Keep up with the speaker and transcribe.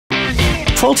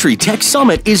Poultry Tech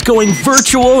Summit is going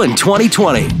virtual in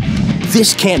 2020.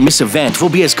 This can't-miss event will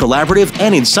be as collaborative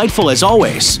and insightful as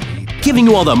always, giving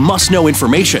you all the must-know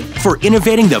information for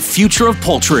innovating the future of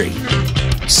poultry.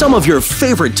 Some of your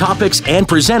favorite topics and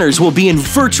presenters will be in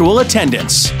virtual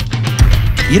attendance.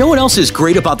 You know what else is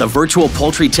great about the virtual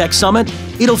Poultry Tech Summit?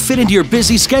 It'll fit into your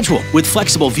busy schedule with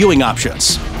flexible viewing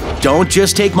options. Don't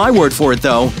just take my word for it,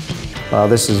 though.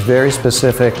 This is very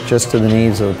specific just to the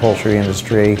needs of the poultry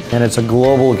industry, and it's a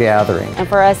global gathering. And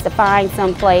for us to find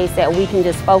some place that we can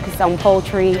just focus on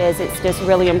poultry it's just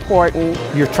really important.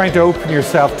 You're trying to open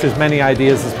yourself to as many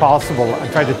ideas as possible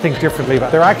and try to think differently.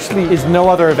 But there actually is no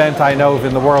other event I know of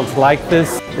in the world like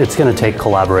this. It's going to take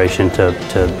collaboration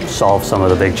to solve some of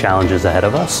the big challenges ahead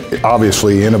of us.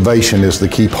 Obviously, innovation is the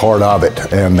key part of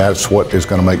it, and that's what is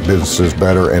going to make businesses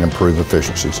better and improve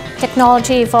efficiencies.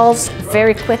 Technology evolves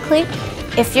very quickly.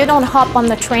 If you don't hop on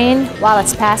the train while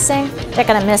it's passing, they're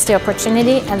going to miss the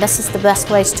opportunity, and this is the best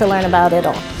place to learn about it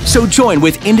all. So join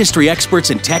with industry experts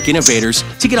and tech innovators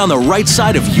to get on the right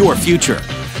side of your future.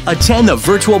 Attend the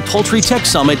virtual Poultry Tech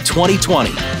Summit 2020.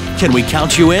 Can we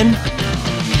count you in?